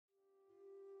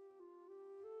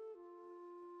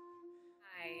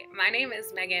My name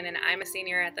is Megan, and I'm a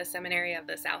senior at the Seminary of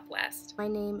the Southwest. My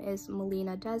name is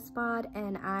Melina Desbod,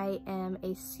 and I am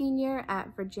a senior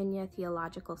at Virginia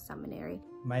Theological Seminary.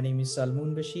 My name is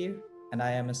Salmoon Bashir, and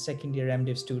I am a second-year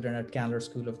MDiv student at Candler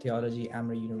School of Theology,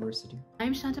 Emory University.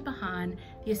 I'm Shanta Bahan,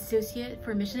 the Associate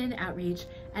for Mission and Outreach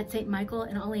at St. Michael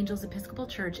and All Angels Episcopal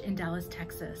Church in Dallas,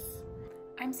 Texas.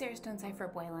 I'm Sarah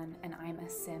Stonecipher Boylan, and I'm a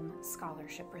SIM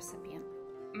scholarship recipient.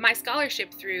 My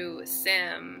scholarship through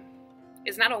SIM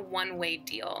is not a one-way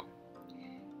deal.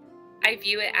 I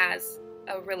view it as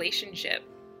a relationship,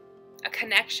 a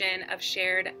connection of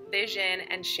shared vision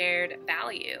and shared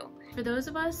value. For those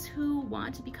of us who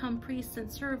want to become priests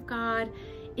and serve God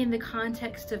in the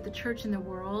context of the church and the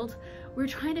world, we're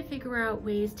trying to figure out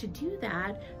ways to do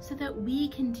that so that we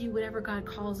can do whatever God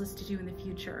calls us to do in the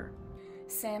future.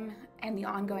 SIM and the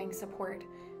ongoing support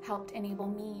helped enable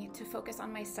me to focus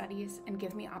on my studies and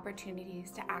give me opportunities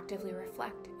to actively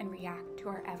reflect and react to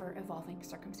our ever-evolving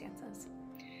circumstances.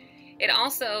 It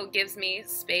also gives me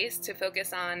space to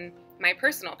focus on my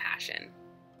personal passion,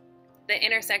 the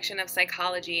intersection of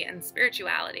psychology and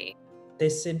spirituality.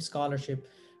 This SIM scholarship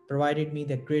provided me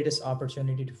the greatest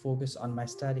opportunity to focus on my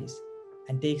studies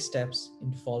and take steps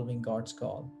in following God's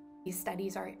call. These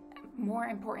studies are more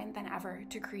important than ever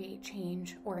to create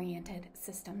change-oriented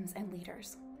systems and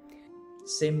leaders.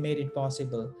 SIM made it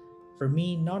possible for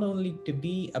me not only to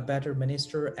be a better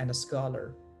minister and a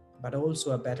scholar, but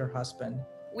also a better husband.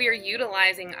 We are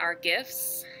utilizing our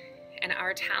gifts and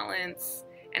our talents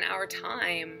and our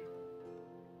time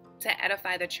to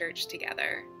edify the church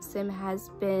together. SIM has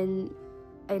been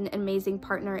an amazing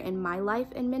partner in my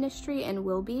life in ministry and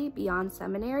will be beyond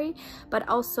seminary, but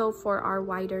also for our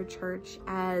wider church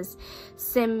as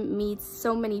SIM meets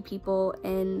so many people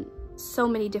in so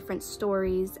many different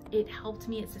stories. It helped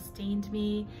me, it sustained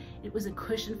me, it was a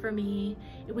cushion for me,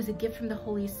 it was a gift from the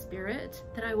Holy Spirit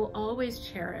that I will always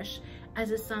cherish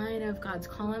as a sign of God's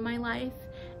call in my life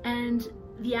and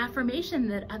the affirmation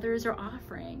that others are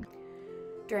offering.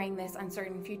 During this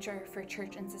uncertain future for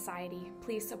church and society,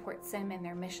 please support SIM in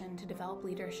their mission to develop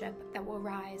leadership that will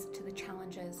rise to the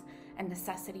challenges and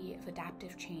necessity of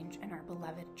adaptive change in our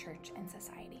beloved church and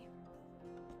society.